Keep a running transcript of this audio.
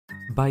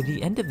By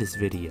the end of this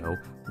video,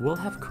 we'll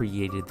have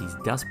created these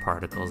dust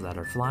particles that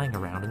are flying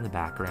around in the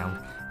background,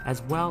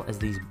 as well as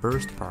these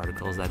burst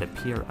particles that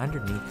appear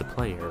underneath the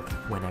player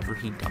whenever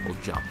he double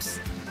jumps.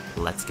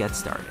 Let's get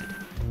started.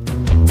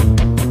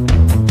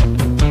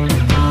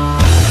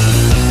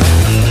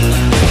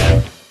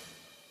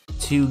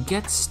 To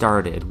get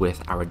started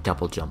with our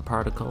double jump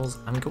particles,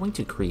 I'm going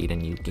to create a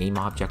new game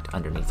object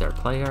underneath our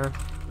player,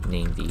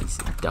 name these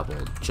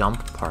double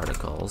jump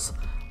particles.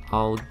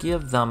 I'll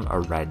give them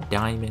a red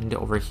diamond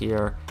over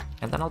here,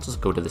 and then I'll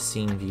just go to the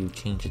scene view,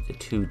 change it to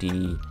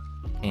 2D,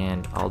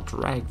 and I'll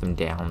drag them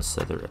down so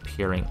they're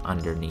appearing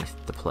underneath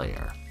the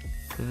player.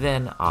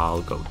 Then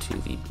I'll go to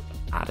the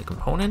add a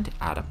component,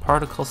 add a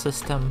particle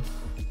system,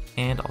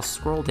 and I'll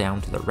scroll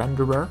down to the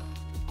renderer.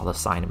 I'll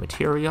assign a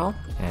material,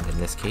 and in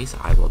this case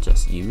I will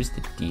just use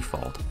the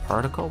default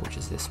particle, which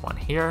is this one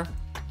here.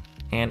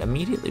 And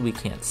immediately we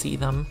can't see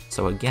them,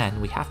 so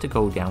again we have to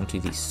go down to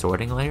the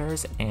sorting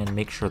layers and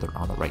make sure they're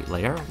on the right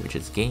layer, which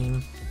is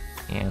game,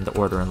 and the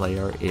order and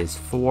layer is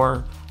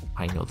 4.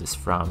 I know this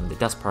from the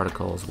dust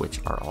particles,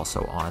 which are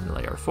also on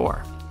layer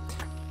 4.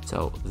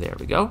 So there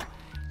we go.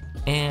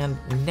 And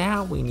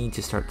now we need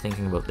to start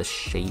thinking about the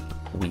shape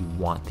we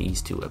want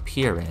these to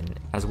appear in,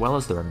 as well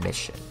as their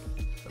emission.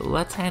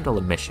 Let's handle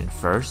emission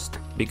first,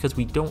 because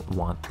we don't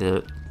want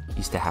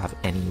these to have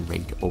any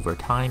rate over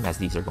time, as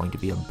these are going to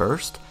be a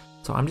burst.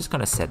 So I'm just going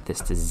to set this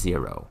to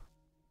 0.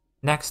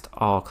 Next,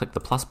 I'll click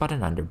the plus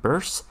button under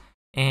bursts,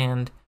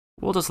 and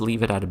we'll just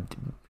leave it at a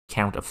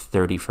count of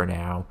 30 for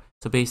now.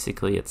 So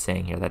basically it's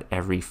saying here that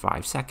every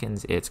 5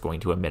 seconds it's going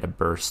to emit a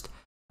burst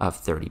of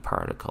 30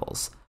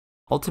 particles.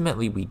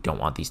 Ultimately we don't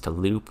want these to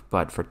loop,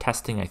 but for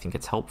testing I think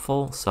it's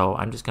helpful, so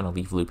I'm just going to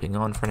leave looping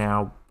on for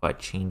now, but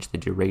change the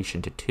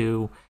duration to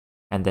 2,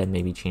 and then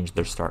maybe change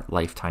their start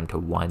lifetime to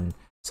 1.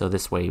 So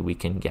this way we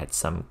can get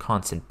some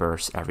constant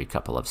bursts every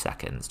couple of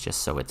seconds,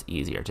 just so it's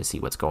easier to see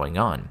what's going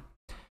on.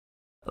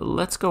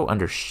 Let's go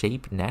under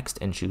shape next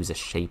and choose a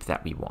shape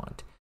that we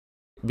want.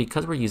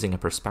 Because we're using a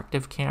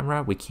perspective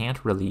camera, we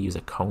can't really use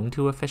a cone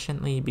too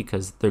efficiently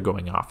because they're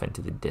going off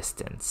into the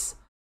distance.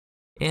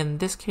 In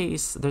this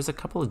case, there's a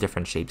couple of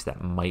different shapes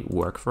that might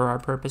work for our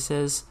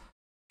purposes,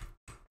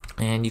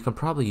 and you can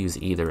probably use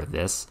either of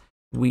this.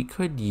 We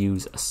could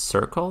use a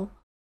circle,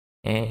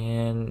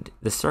 and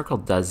the circle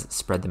does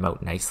spread them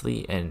out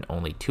nicely in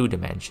only 2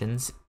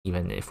 dimensions,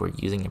 even if we're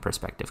using a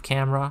perspective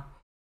camera.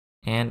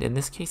 And in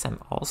this case, I'm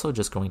also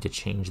just going to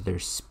change their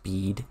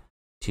speed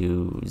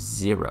to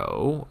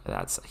 0.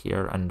 That's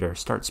here under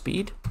start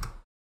speed.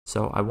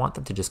 So I want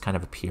them to just kind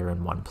of appear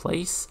in one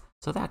place,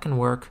 so that can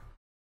work.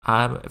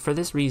 For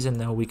this reason,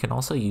 though, we can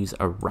also use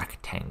a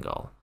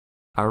rectangle.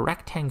 A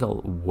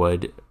rectangle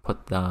would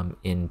put them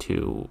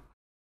into,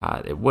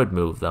 it would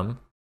move them.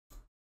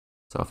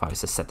 So if I was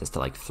to set this to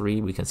like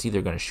 3, we can see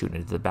they're going to shoot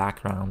into the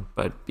background,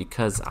 but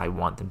because I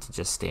want them to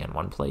just stay in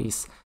one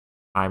place,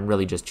 I'm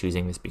really just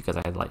choosing this because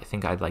I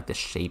think I'd like the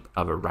shape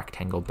of a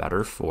rectangle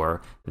better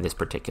for this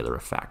particular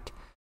effect.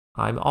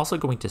 I'm also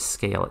going to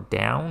scale it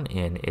down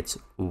in its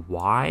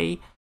Y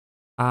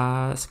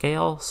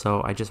scale,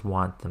 so I just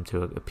want them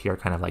to appear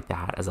kind of like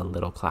that as a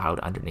little cloud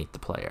underneath the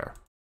player.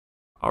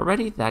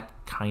 Already that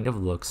kind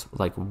of looks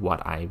like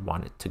what I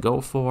want it to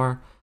go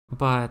for,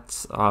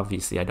 but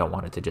obviously I don't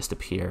want it to just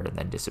appear and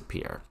then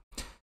disappear.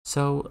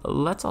 So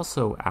let's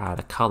also add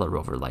a color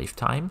over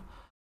lifetime.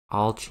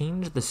 I'll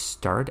change the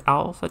start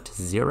alpha to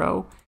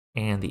 0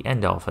 and the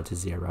end alpha to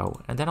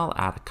 0, and then I'll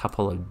add a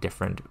couple of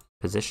different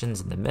positions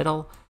in the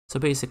middle. So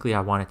basically I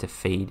want it to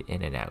fade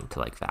in and out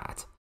like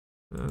that.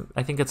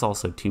 I think it's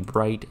also too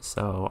bright,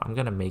 so I'm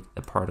going to make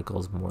the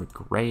particles more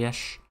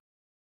grayish,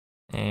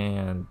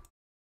 and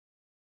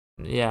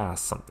yeah,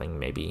 something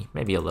maybe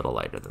a little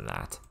lighter than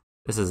that.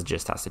 This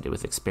just has to do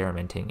with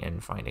experimenting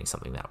and finding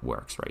something that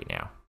works right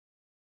now.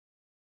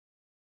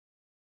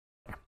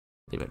 There,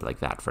 leave it like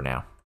that for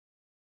now.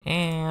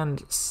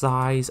 And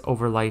size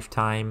over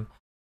lifetime,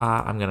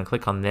 I'm going to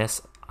click on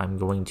this. I'm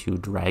going to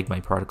drag my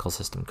particle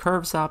system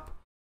curves up,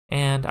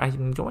 and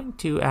I'm going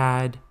to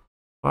add,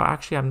 well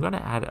actually I'm going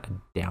to add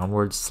a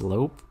downward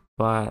slope,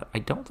 but I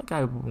don't think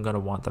I'm going to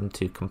want them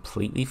to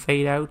completely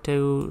fade out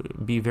to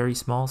be very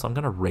small, so I'm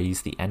going to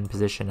raise the end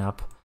position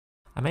up.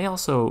 I may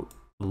also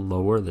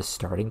lower the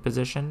starting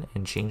position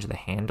and change the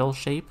handle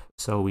shape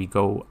so we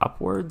go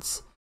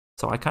upwards.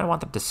 So I kind of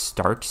want them to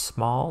start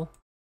small,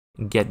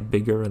 get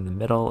bigger in the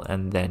middle,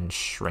 and then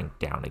shrink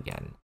down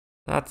again.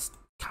 That's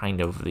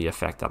kind of the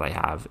effect that I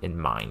have in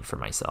mind for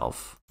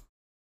myself.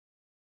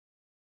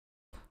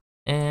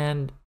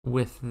 And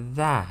with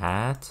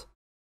that,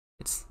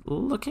 it's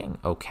looking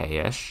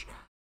okay-ish.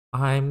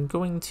 I'm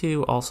going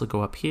to also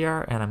go up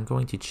here and I'm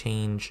going to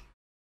change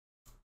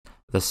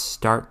the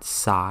start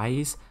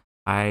size.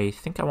 I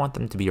think I want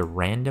them to be a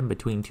random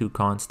between 2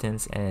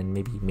 constants and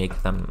maybe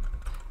make them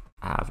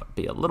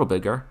be a little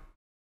bigger.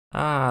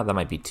 That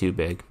might be too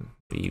big.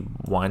 Maybe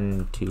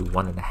 1 to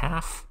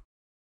 1.5.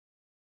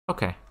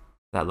 Okay,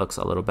 that looks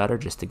a little better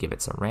just to give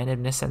it some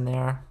randomness in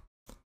there.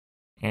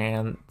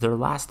 and they're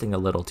lasting a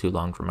little too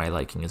long for my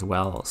liking as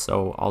well.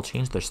 So I'll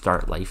change their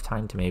start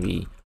lifetime to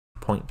maybe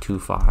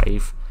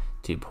 0.25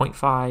 to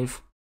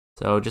 0.5.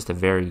 So just a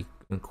very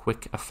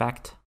quick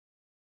effect.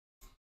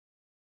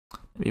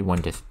 Maybe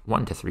 1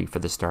 to 3 for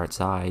the start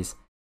size.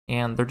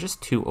 And they're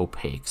just too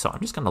opaque. So I'm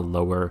just going to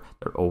lower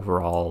their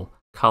overall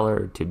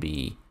color to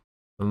be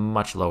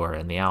much lower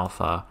in the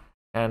alpha.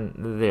 And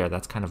there,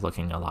 that's kind of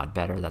looking a lot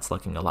better. That's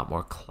looking a lot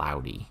more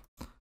cloudy.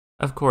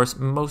 Of course,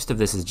 most of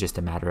this is just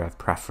a matter of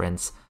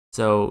preference,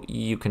 so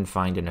you can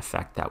find an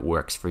effect that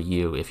works for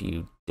you if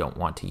you don't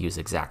want to use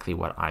exactly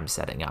what I'm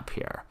setting up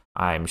here.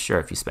 I'm sure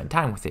if you spend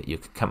time with it, you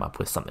can come up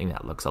with something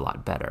that looks a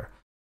lot better.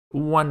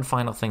 One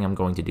final thing I'm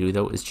going to do,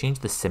 though, is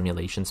change the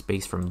simulation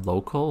space from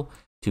local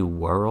to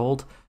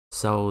world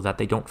so that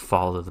they don't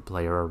follow the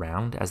player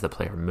around. As the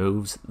player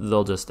moves,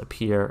 they'll just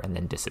appear and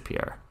then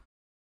disappear.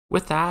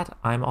 With that,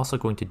 I'm also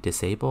going to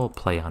disable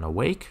play on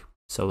awake,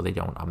 so they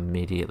don't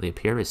immediately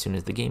appear as soon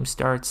as the game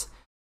starts.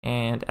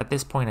 And at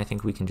this point, I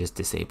think we can just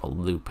disable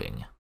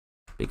looping,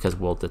 because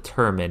we'll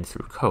determine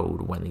through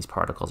code when these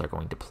particles are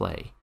going to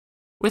play.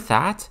 With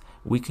that,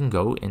 we can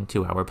go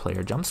into our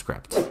player jump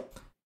script.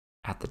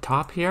 At the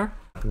top here,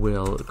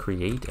 we'll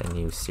create a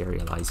new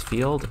serialized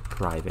field,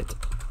 private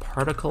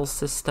particle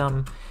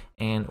system,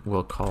 and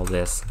we'll call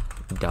this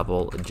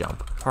double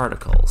jump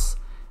particles.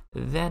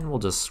 Then we'll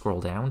just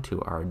scroll down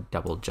to our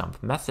double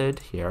jump method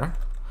here.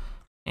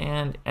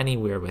 And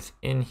anywhere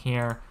within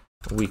here,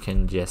 we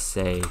can just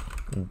say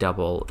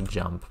double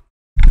jump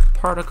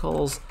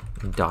particles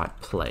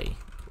dot play.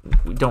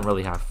 We don't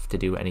really have to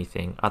do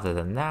anything other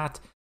than that.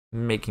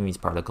 Making these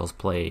particles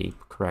play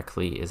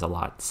correctly is a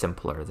lot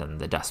simpler than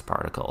the dust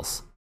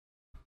particles.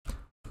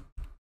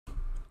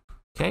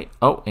 Okay,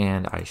 oh,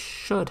 and I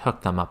should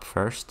hook them up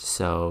first,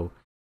 so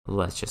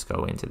let's just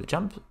go into the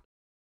jump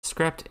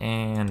script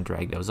and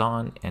drag those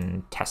on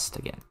and test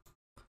again.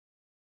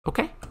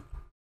 Okay.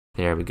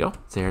 There we go.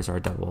 There's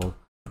our double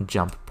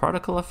jump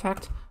particle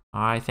effect.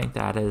 I think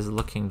that is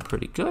looking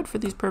pretty good for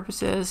these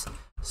purposes.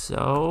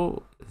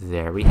 So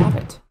there we have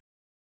it.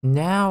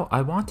 Now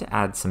I want to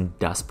add some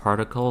dust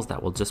particles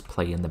that will just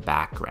play in the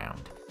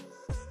background.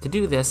 To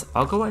do this,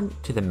 I'll go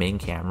into the main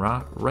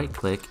camera, right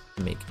click,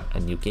 make a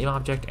new game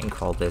object and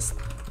call this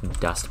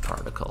dust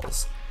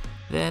particles.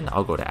 Then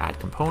I'll go to add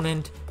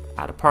component,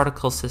 add a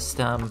particle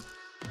system,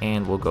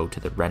 and we'll go to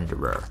the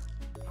renderer.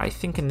 I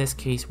think in this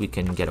case we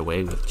can get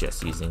away with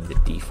just using the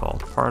default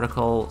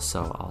particle,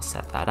 so I'll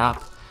set that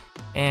up.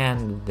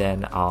 And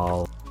then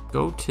I'll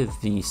go to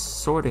the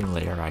sorting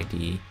layer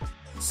ID,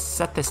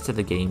 set this to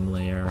the game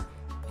layer,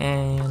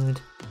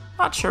 and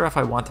not sure if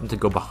I want them to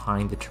go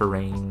behind the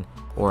terrain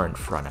or in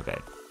front of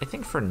it. I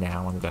think for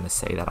now I'm going to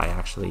say that I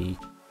actually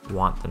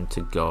want them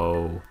to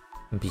go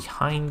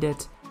behind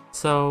it.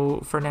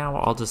 So for now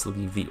I'll just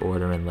leave the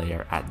order in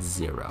layer at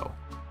 0.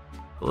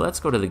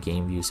 Let's go to the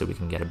game view so we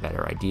can get a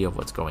better idea of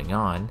what's going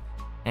on.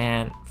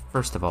 And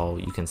first of all,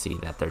 you can see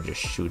that they're just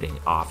shooting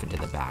off into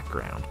the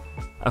background.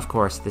 Of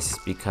course, this is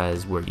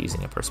because we're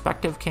using a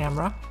perspective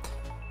camera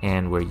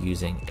and we're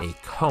using a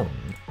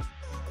cone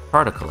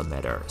particle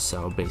emitter.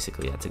 So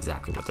basically that's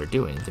exactly what they're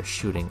doing. They're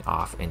shooting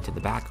off into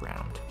the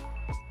background.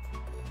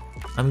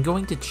 I'm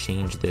going to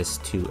change this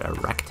to a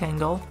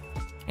rectangle,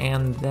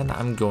 and then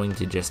I'm going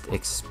to just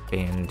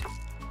expand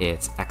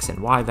its X and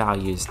Y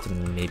values to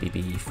maybe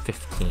be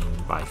 15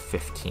 by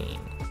 15.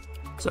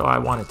 So I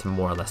want it to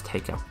more or less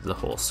take up the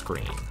whole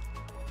screen.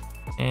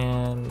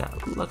 And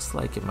that looks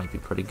like it might be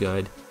pretty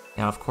good.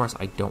 Now, of course,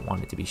 I don't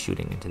want it to be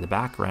shooting into the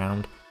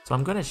background, so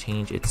I'm going to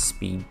change its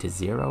speed to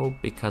 0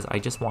 because I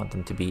just want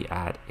them to be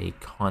at a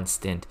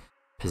constant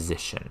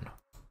position.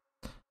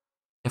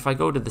 If I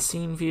go to the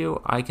scene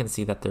view, I can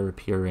see that they're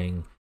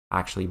appearing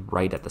actually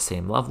right at the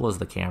same level as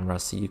the camera,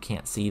 so you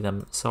can't see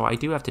them. So I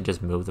do have to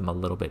just move them a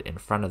little bit in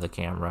front of the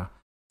camera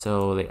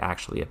so they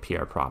actually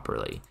appear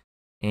properly.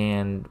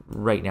 And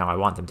right now I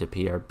want them to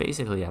appear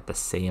basically at the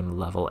same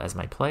level as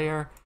my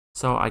player,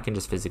 so I can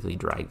just physically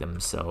drag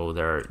them so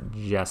they're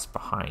just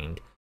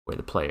behind where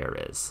the player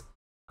is.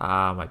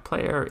 My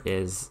player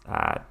is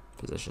at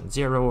position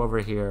 0 over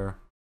here,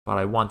 but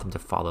I want them to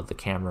follow the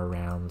camera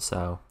around,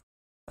 so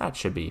that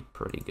should be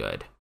pretty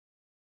good.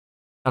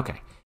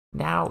 Okay.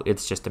 Now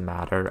it's just a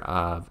matter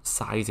of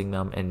sizing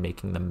them and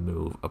making them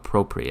move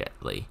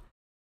appropriately.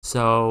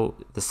 So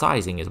the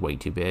sizing is way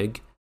too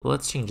big.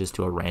 Let's change this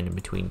to a random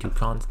between two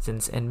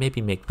constants and maybe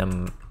make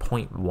them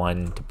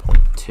 0.1 to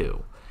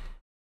 0.2.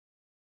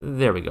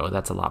 There we go,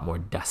 that's a lot more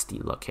dusty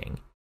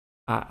looking.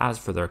 As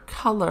for their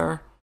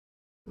color,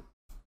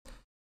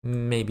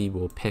 maybe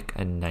we'll pick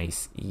a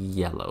nice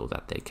yellow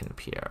that they can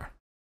appear.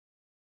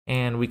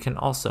 And we can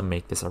also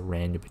make this a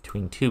random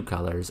between two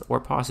colors, or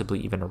possibly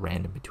even a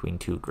random between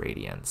two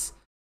gradients.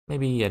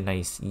 Maybe a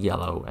nice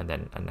yellow and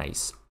then a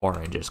nice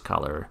orangish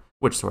color,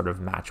 which sort of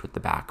match with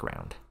the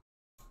background.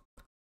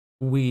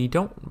 We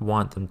don't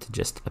want them to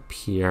just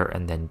appear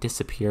and then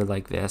disappear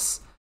like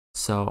this,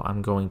 so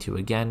I'm going to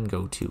again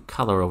go to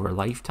color over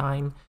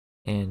lifetime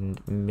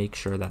and make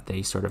sure that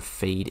they sort of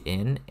fade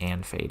in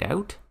and fade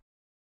out,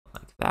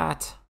 like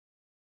that.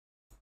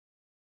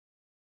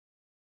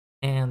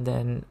 And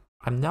then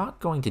I'm not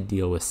going to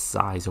deal with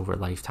size over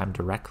lifetime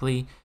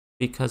directly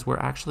because we're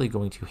actually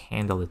going to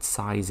handle its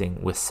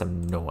sizing with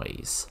some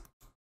noise.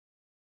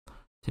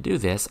 To do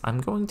this,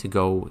 I'm going to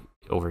go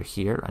over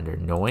here under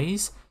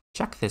noise,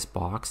 check this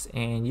box,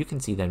 and you can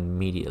see that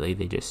immediately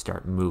they just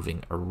start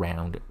moving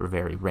around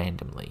very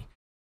randomly.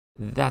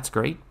 That's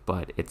great,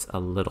 but it's a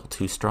little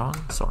too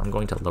strong, so I'm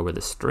going to lower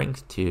the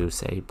strength to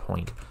say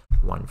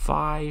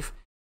 0.15,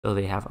 so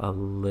they have a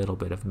little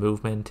bit of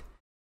movement.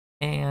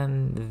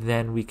 And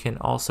then we can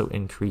also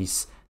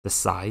increase the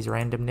size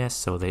randomness,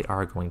 so they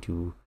are going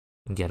to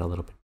get a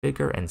little bit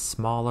bigger and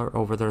smaller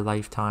over their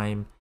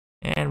lifetime.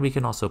 And we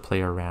can also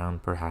play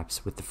around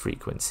perhaps with the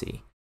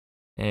frequency.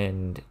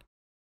 And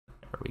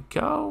there we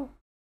go.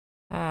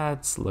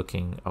 That's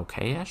looking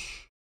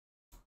okay-ish.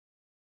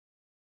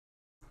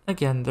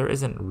 Again, there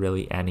isn't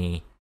really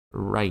any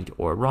right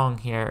or wrong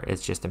here.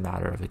 It's just a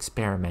matter of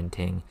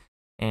experimenting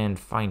and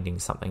finding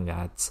something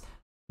that's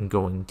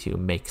going to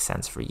make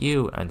sense for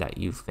you and that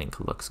you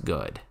think looks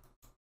good.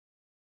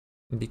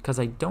 Because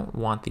I don't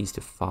want these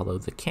to follow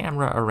the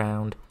camera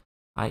around,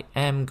 I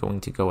am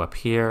going to go up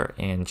here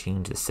and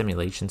change the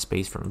simulation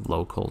space from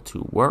local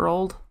to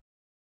world.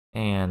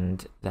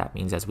 And that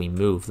means as we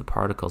move, the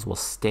particles will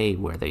stay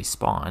where they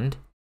spawned.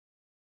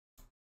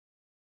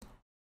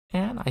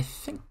 And I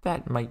think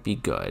that might be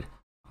good.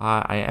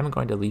 I am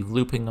going to leave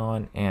looping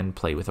on and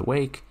play with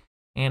awake,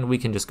 and we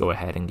can just go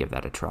ahead and give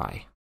that a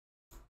try.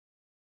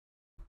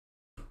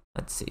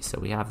 Let's see, so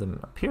we have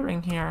them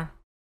appearing here,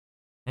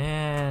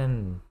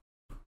 and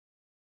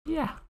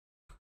yeah,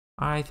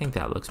 I think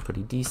that looks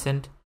pretty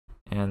decent.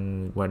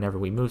 And whenever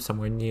we move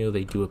somewhere new,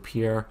 they do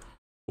appear.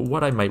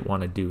 What I might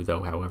want to do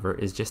though, however,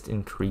 is just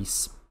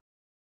increase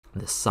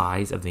the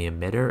size of the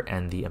emitter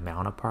and the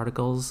amount of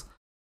particles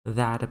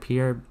that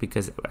appear,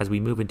 because as we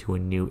move into a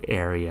new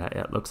area,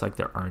 it looks like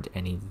there aren't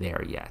any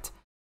there yet.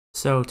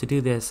 So to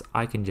do this,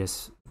 I can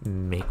just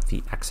make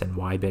the X and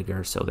Y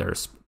bigger so they're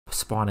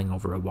spawning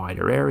over a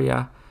wider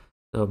area.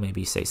 So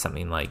maybe say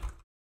something like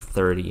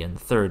 30 and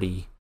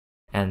 30,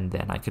 and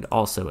then I could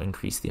also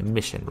increase the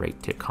emission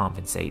rate to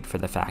compensate for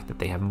the fact that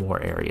they have more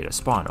area to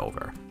spawn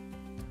over.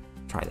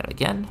 Try that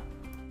again.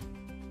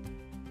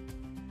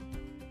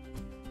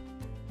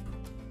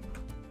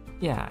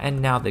 Yeah,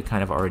 and now they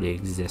kind of already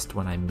exist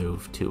when I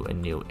move to a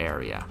new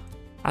area.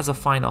 As a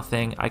final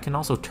thing, I can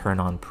also turn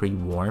on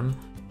pre-warm,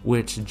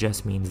 which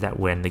just means that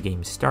when the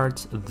game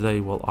starts,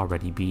 they will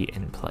already be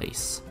in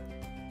place.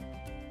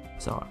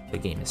 So the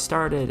game is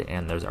started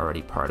and there's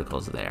already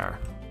particles there.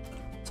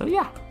 So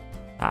yeah,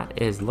 that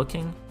is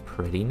looking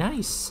pretty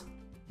nice.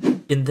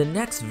 In the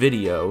next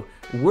video,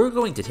 we're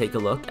going to take a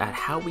look at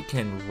how we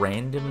can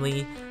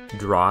randomly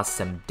draw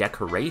some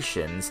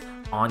decorations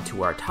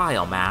onto our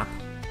tile map,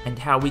 and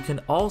how we can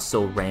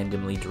also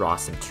randomly draw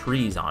some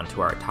trees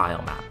onto our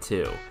tile map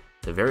too.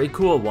 It's a very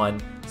cool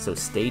one, so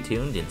stay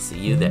tuned and see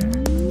you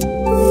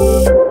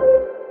there.